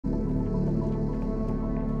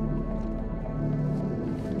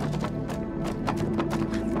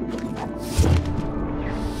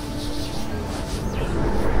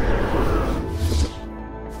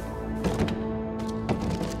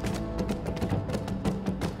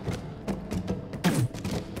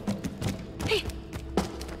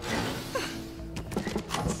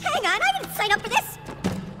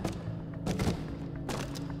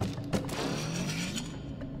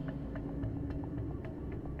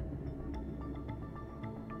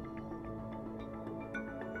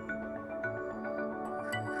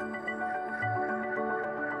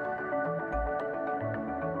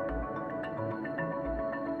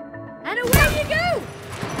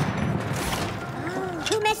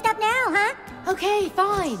now, huh? Okay,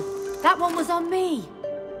 fine. That one was on me.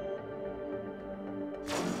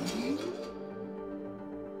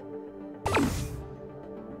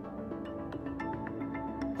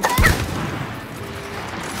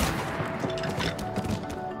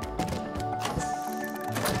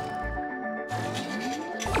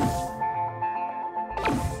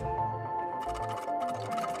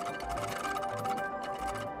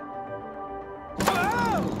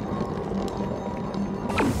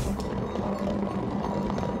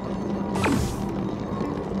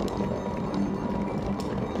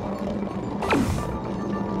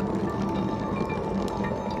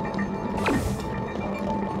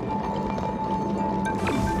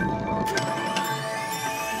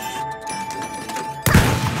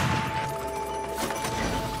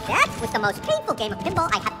 That was the most painful game of pinball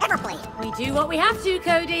I have ever played. We do what we have to,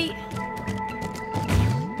 Cody.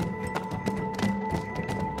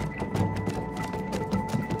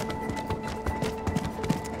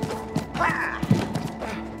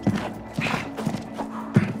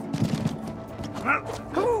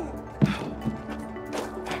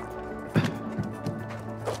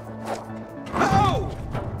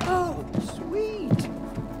 Oh, sweet.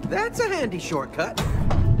 That's a handy shortcut.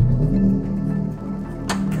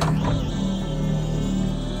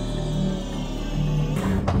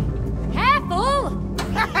 Careful!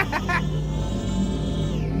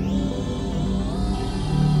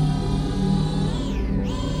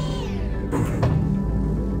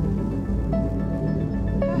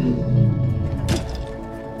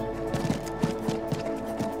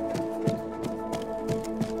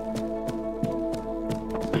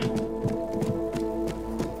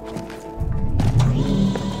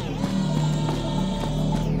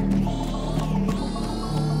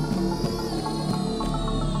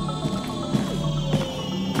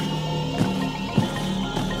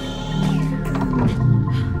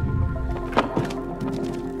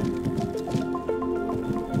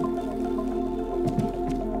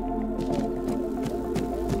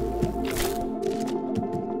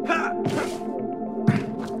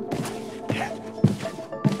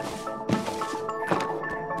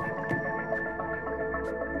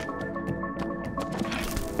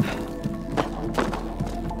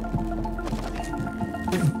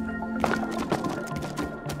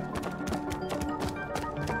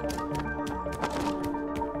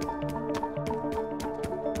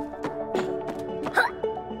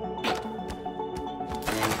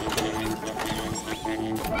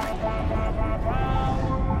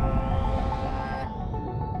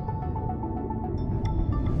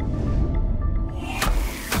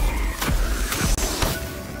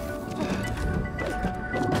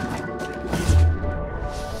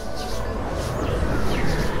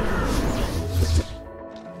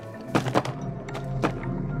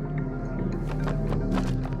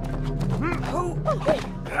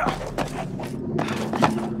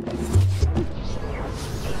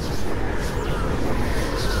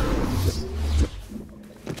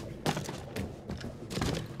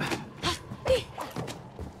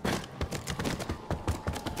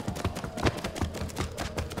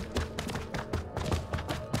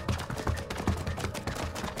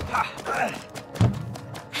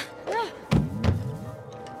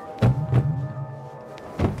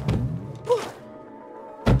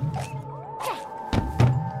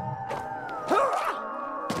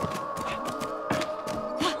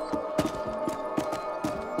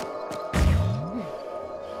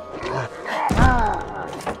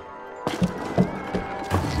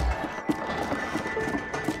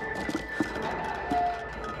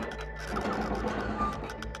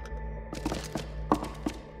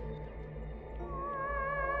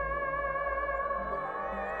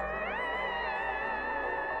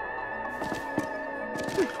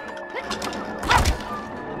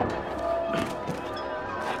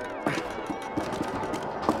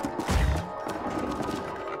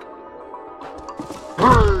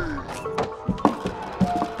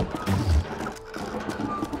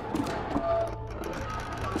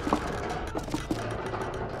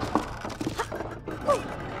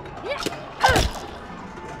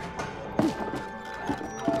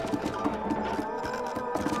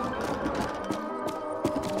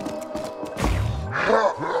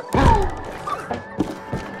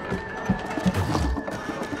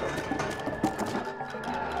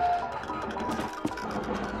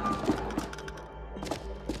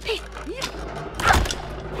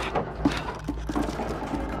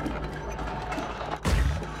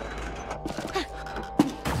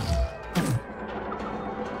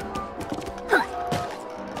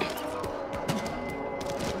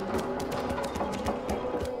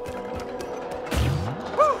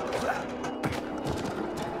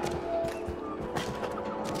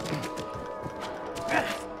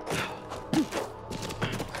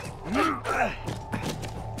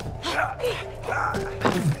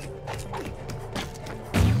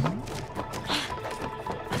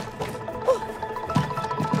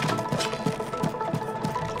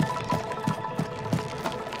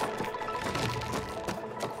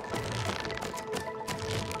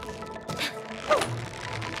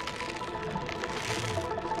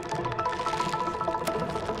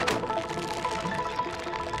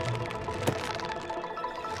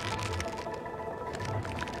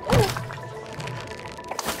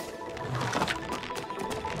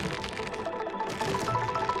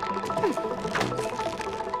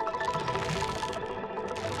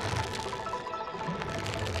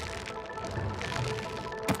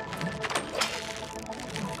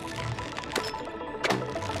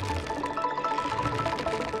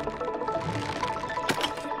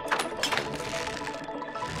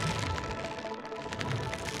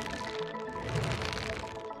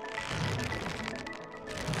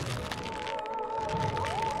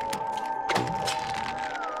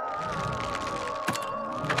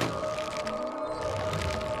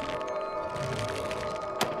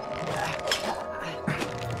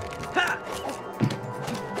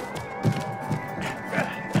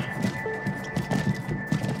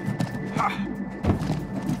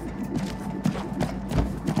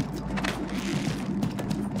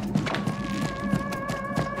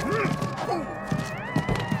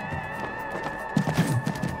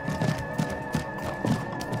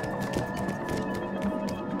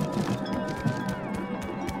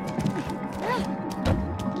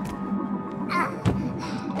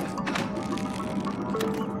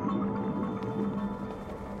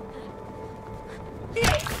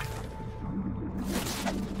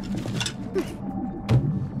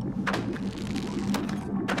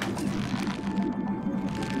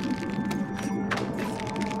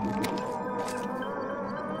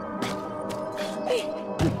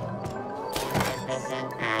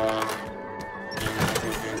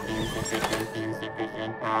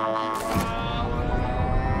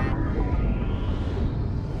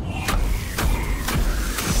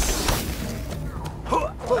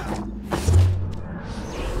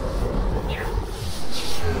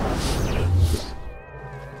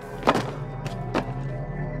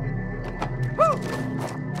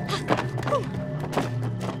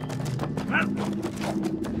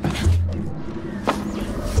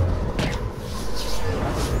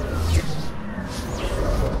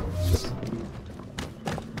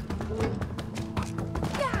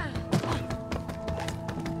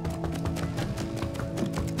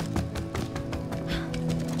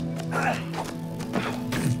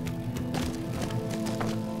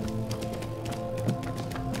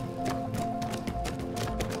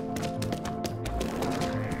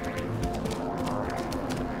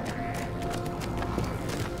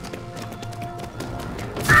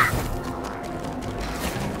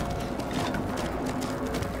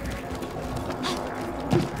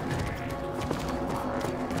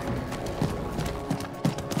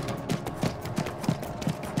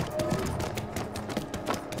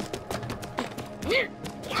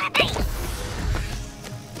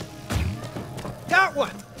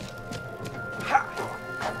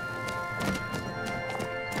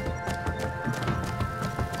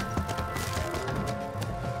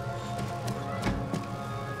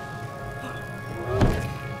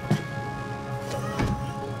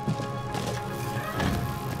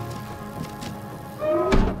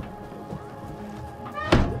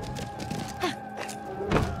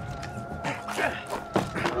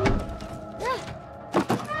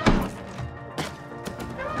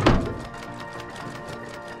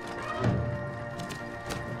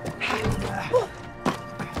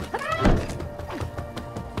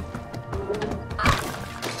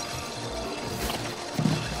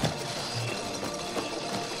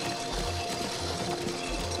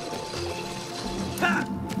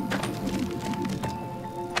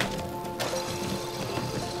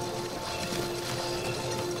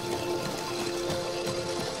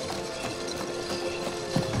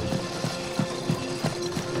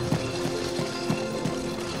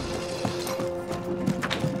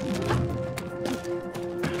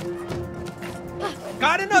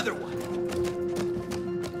 Got another one.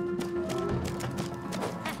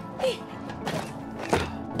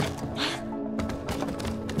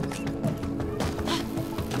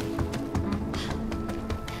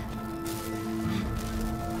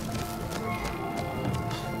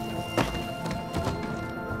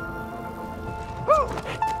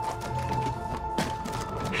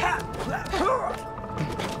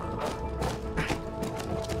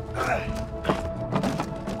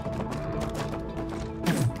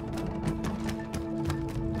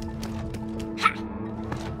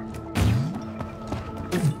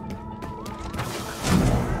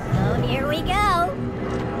 Oh, here we go.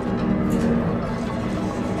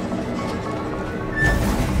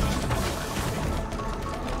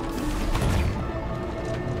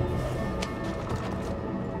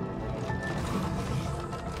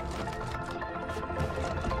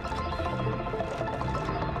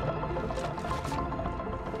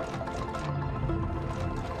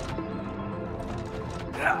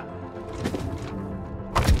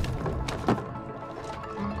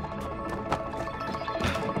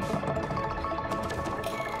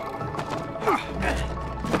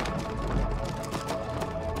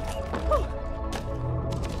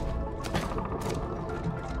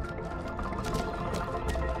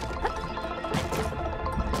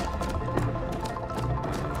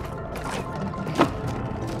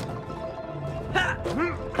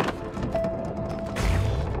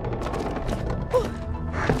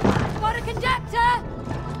 What a conductor!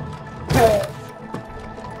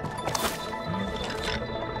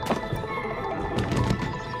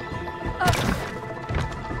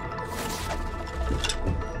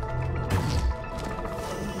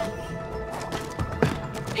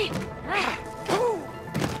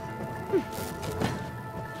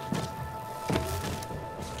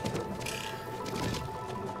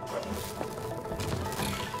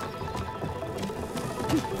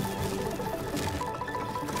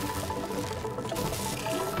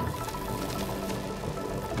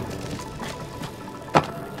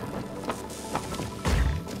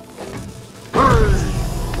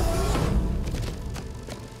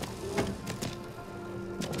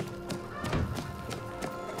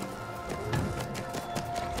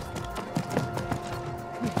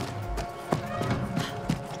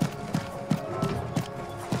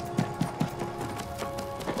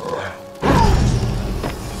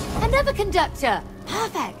 Another conductor!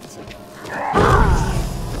 Perfect!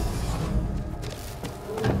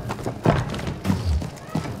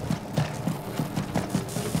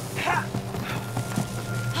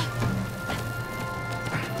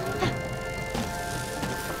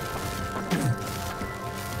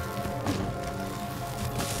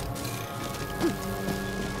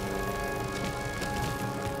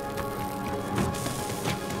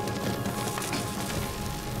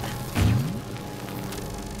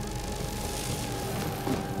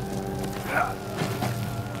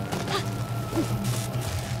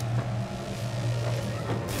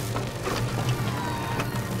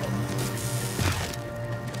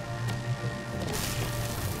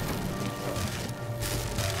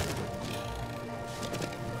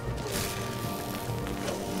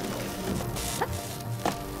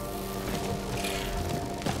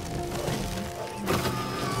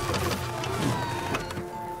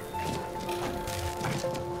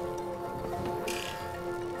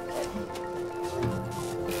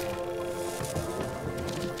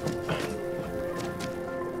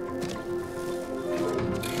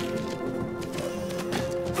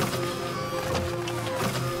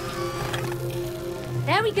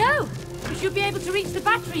 There we go! We should be able to reach the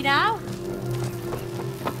battery now.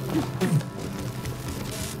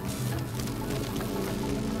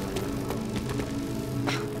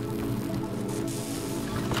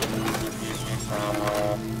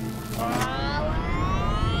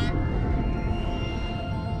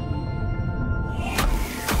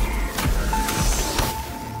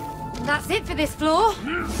 That's it for this floor.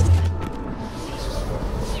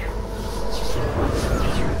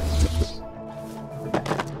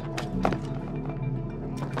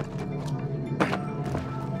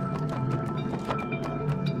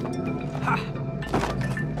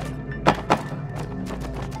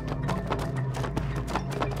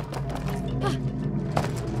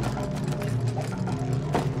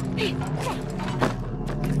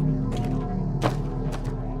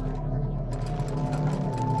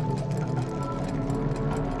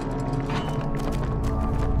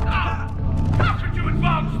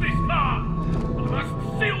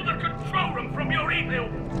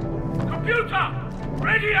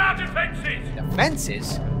 Ready our defenses!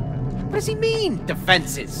 Defenses? What does he mean,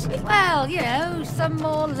 defenses? Well, you know, some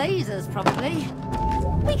more lasers, probably.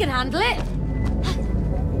 We can handle it.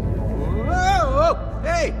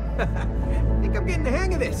 Hey! I think I'm getting the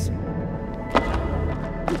hang of this.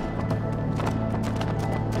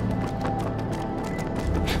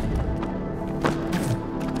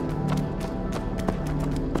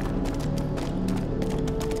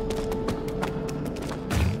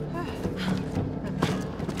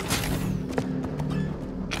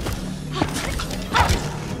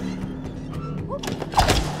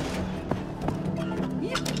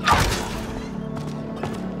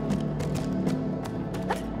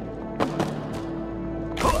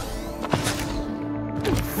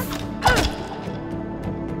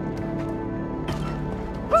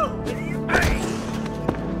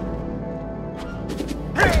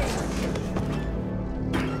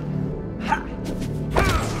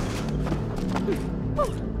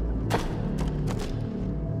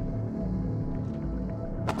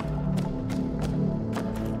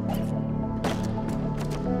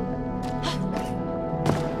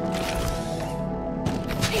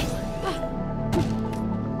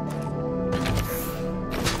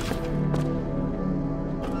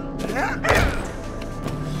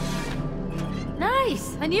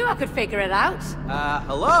 Nice! I knew I could figure it out.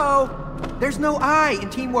 Hello? There's no I in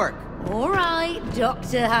teamwork. All right,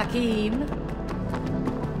 Dr. Hakim.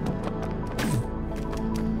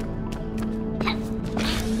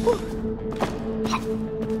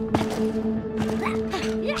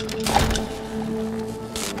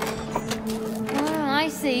 Oh, I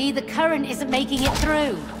see. The current isn't making it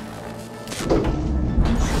through.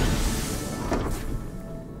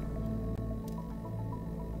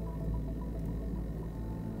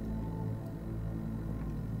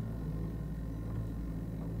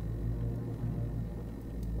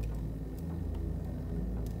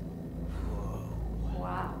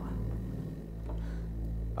 Wow.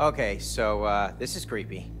 Okay, so, this is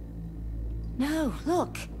creepy. No,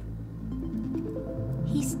 look.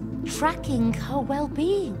 He's tracking her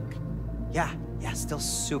well-being. Yeah, still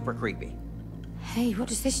super creepy. Hey, what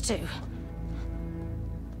does this do?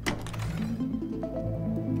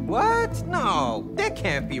 What? No, that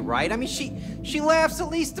can't be right. I mean, she laughs at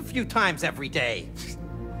least a few times every day.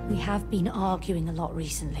 We have been arguing a lot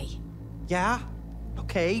recently. Yeah,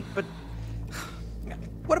 okay, but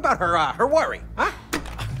what about her worry, huh?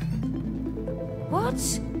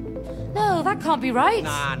 What? No, that can't be right.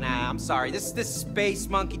 Nah, I'm sorry. This space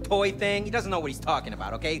monkey toy thing, he doesn't know what he's talking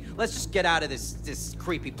about, okay? Let's just get out of this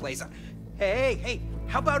creepy place. Hey,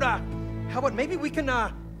 how about maybe we can,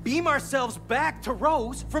 beam ourselves back to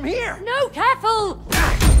Rose from here? No, careful!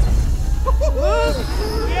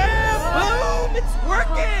 Yeah, boom! It's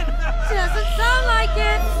working! Doesn't sound like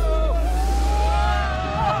it.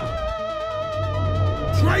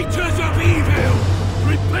 Traitors of evil,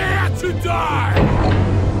 prepare to die!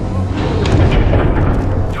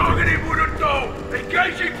 Targeting wooden door!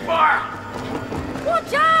 Engaging fire!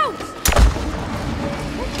 Watch out!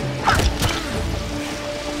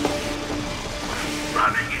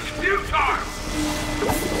 Running is futile!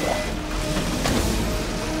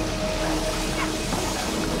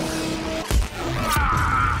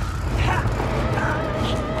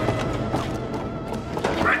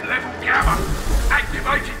 Red level gamma!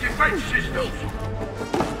 Activating defense systems!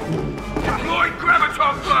 Deploying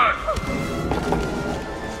graviton burst!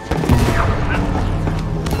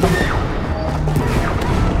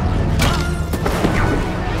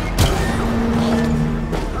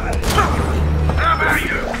 How about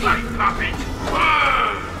you, bloody puppet?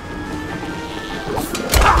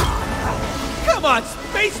 Come on,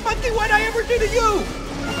 space monkey, what'd I ever do to you?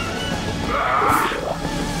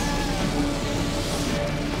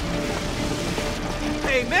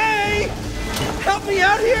 Hey, May! Help me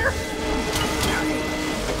out here!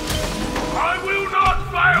 I will not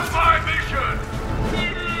fail my mission!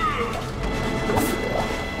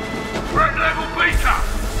 Red level beta!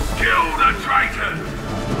 Kill the traitors!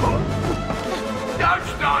 Don't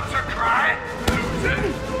start to cry,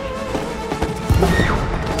 losers!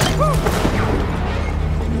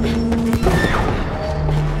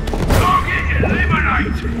 Target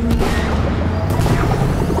eliminated!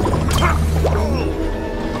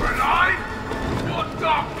 We're alive? What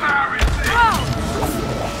dark power is this?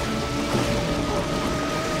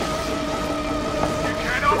 You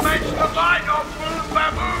cannot match the light of Moon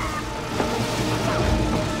Baboon!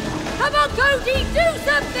 Come on, Cody, do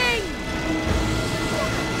something!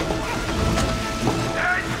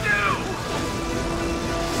 Stand still!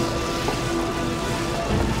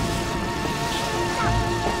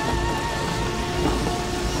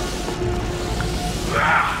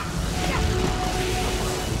 Ah!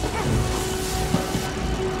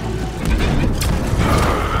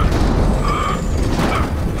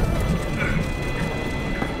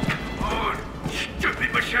 On, stupid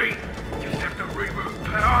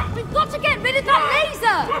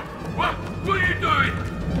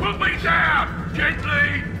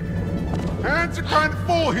in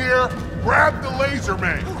full here. Grab the laser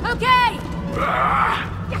man. Okay!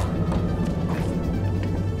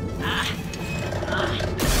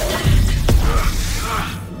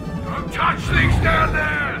 Don't touch things down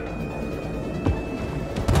there!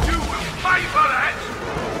 You will pay for that!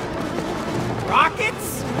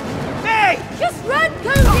 Rockets? Hey! Just run,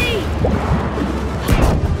 Cody!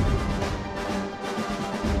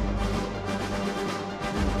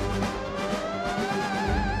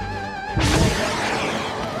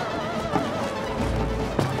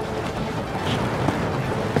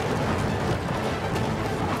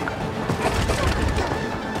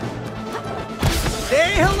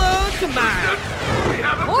 Say hello to mine. We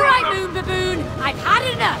have a All right, problem. Moon Baboon, I've had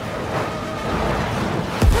enough!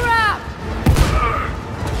 Crap!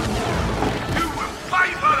 You will pay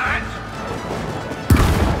for that!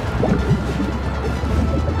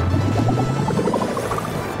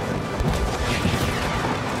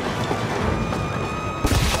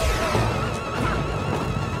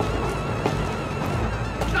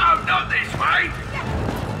 No, not this way!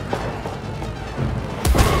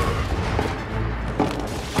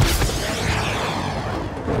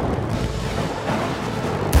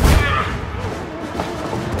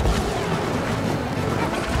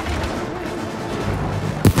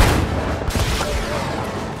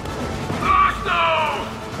 Arsenal!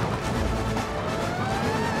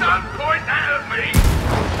 Don't point that at me!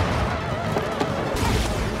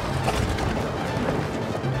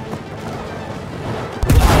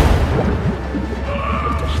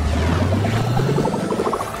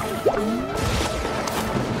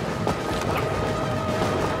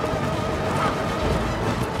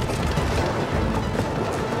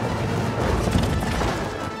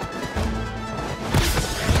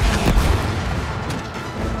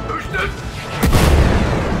 Houston!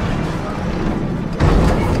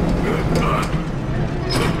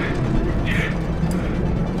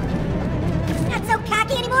 Not so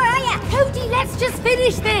cocky anymore, are ya? Cody, let's just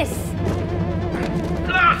finish this!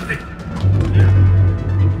 Blast it!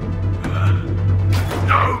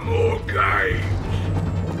 No more games!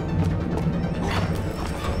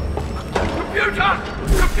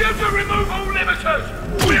 Computer, remove all limiters!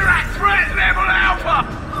 We're at threat level Alpha!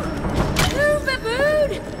 Moon Baboon!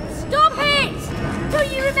 Stop it! Do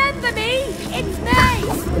you remember me? It's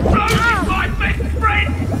Mace! Rose is my best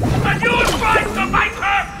friend! And you're trying to make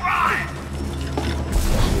her cry!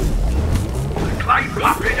 The clay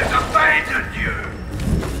puppet has abandoned you!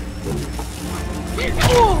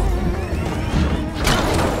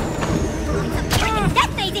 Freaking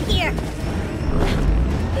death phase in here!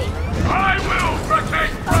 I will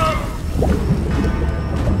protect Rome!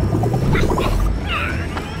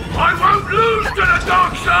 I won't lose to the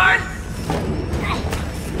dark side!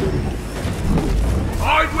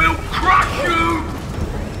 I will crush you!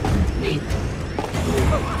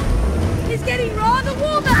 It's getting rather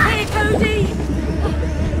warm up here, Cody!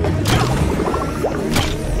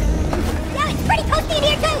 Yeah, it's pretty toasty in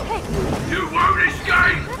here too! You won't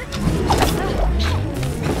escape!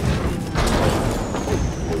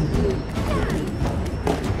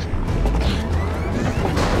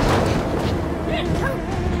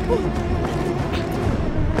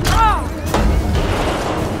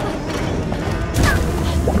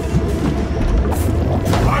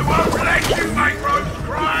 I won't let you make Rose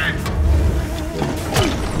cry!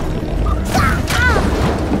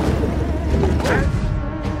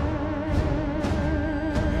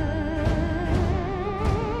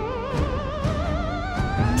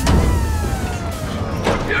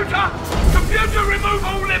 Computer, remove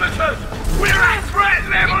all limiters! We're at threat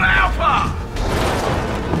level Alpha!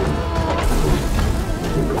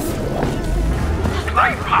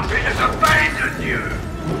 Clay Puppet has abandoned you!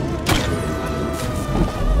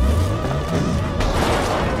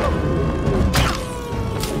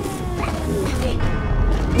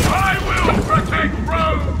 I will protect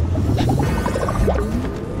Rome!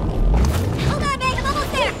 Hold on, Meg, I'm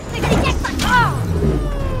almost there! There's an eject button! Oh!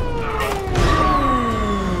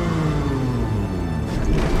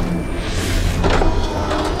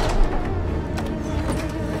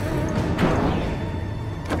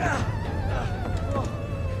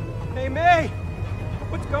 Hey, May!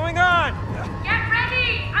 What's going on? Get ready!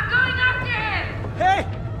 I'm going after him! Hey!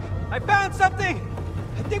 I found something!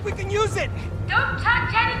 I think we can use it! Don't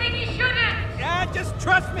touch anything you shouldn't! Yeah, just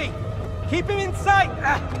trust me! Keep him in sight!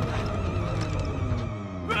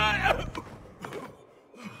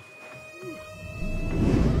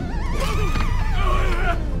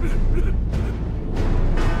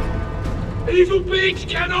 Evil beings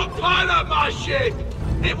cannot pilot my ship!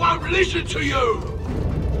 It won't listen to you!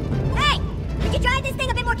 Hey! Could you drive this thing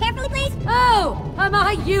a bit more carefully, please? Oh, are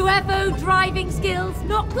my UFO driving skills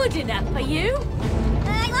not good enough for you?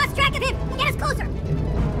 I lost track of him. Get us closer.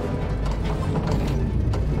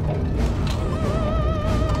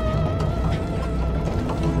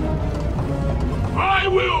 I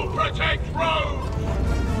will protect Rose!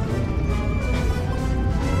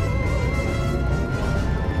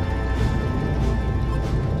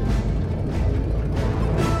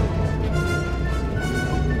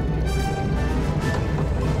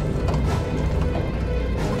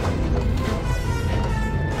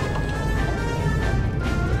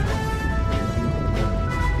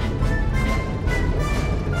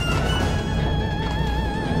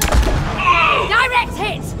 Direct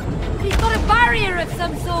hit! He's got a barrier of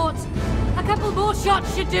some sort. A couple more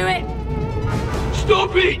shots should do it.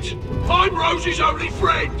 Stop it! I'm Rose's only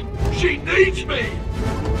friend! She needs me!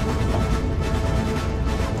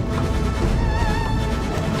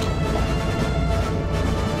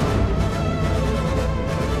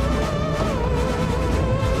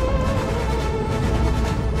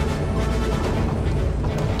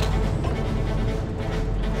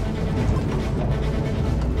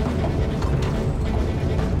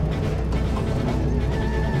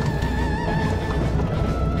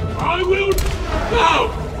 I will... No!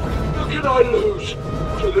 How can I lose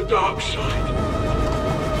to the dark side?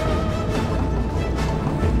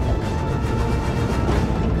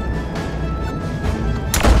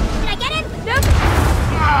 Did I get him? Nope.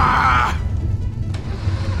 Ah!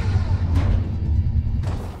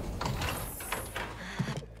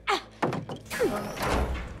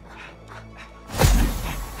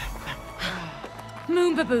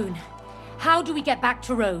 Moon Baboon, how do we get back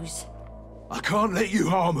to Rose? I can't let you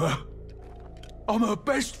harm her. I'm her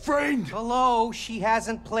best friend. Hello, she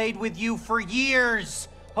hasn't played with you for years,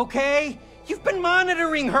 okay? You've been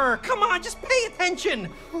monitoring her. Come on, just pay attention.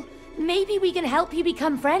 Maybe we can help you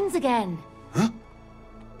become friends again.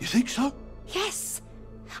 You think so? Yes,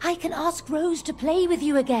 I can ask Rose to play with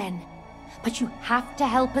you again. But you have to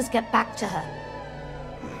help us get back to her.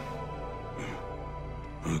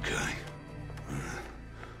 Okay.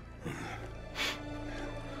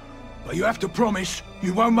 But you have to promise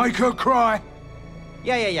you won't make her cry.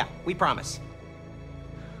 Yeah, we promise.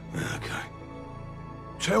 Okay.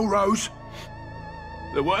 Tell Rose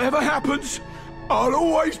that whatever happens, I'll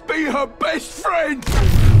always be her best friend!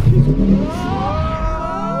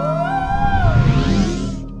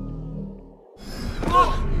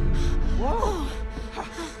 Whoa!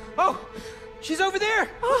 Oh, she's over there!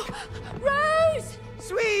 Rose!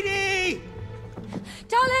 Sweetie!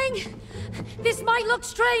 Darling, this might look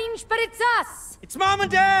strange, but it's us. It's Mom and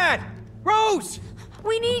Dad! Rose!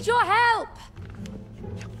 We need your help.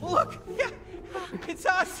 Look! Yeah! It's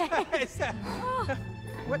us!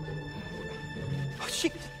 What? Oh, she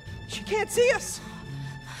can't see us!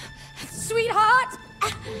 Sweetheart,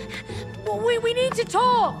 we need to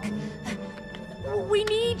talk. We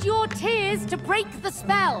need your tears to break the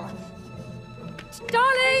spell.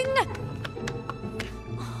 Darling!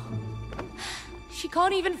 She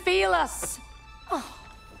can't even feel us. Oh,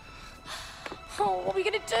 what are we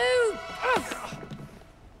gonna do?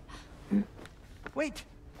 Wait,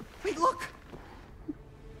 look!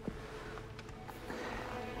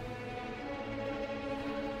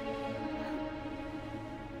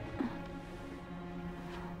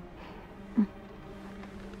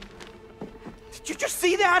 Did you just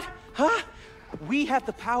see that? Huh? We have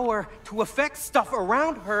the power to affect stuff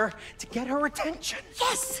around her to get her attention.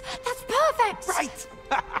 Yes, that's perfect. Right!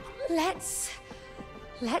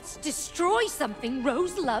 Let's destroy something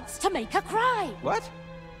Rose loves to make her cry. What?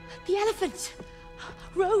 The elephant.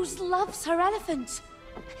 Rose loves her elephant.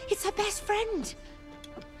 It's her best friend.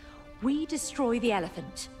 We destroy the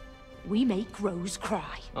elephant. We make Rose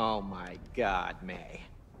cry. Oh my God, May.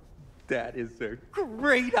 That is a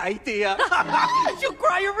great idea. She'll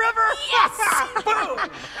cry a river. Yes! Boom!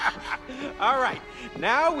 All right,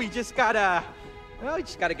 now we just gotta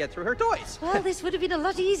get through her toys. Well, this would have been a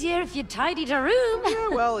lot easier if you'd tidied her room. Yeah,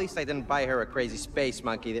 well, at least I didn't buy her a crazy space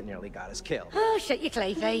monkey that nearly got us killed. Oh, shut your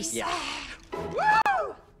clay face. Yeah.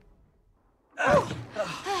 Woo!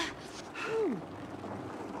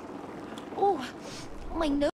 Oh, my nose.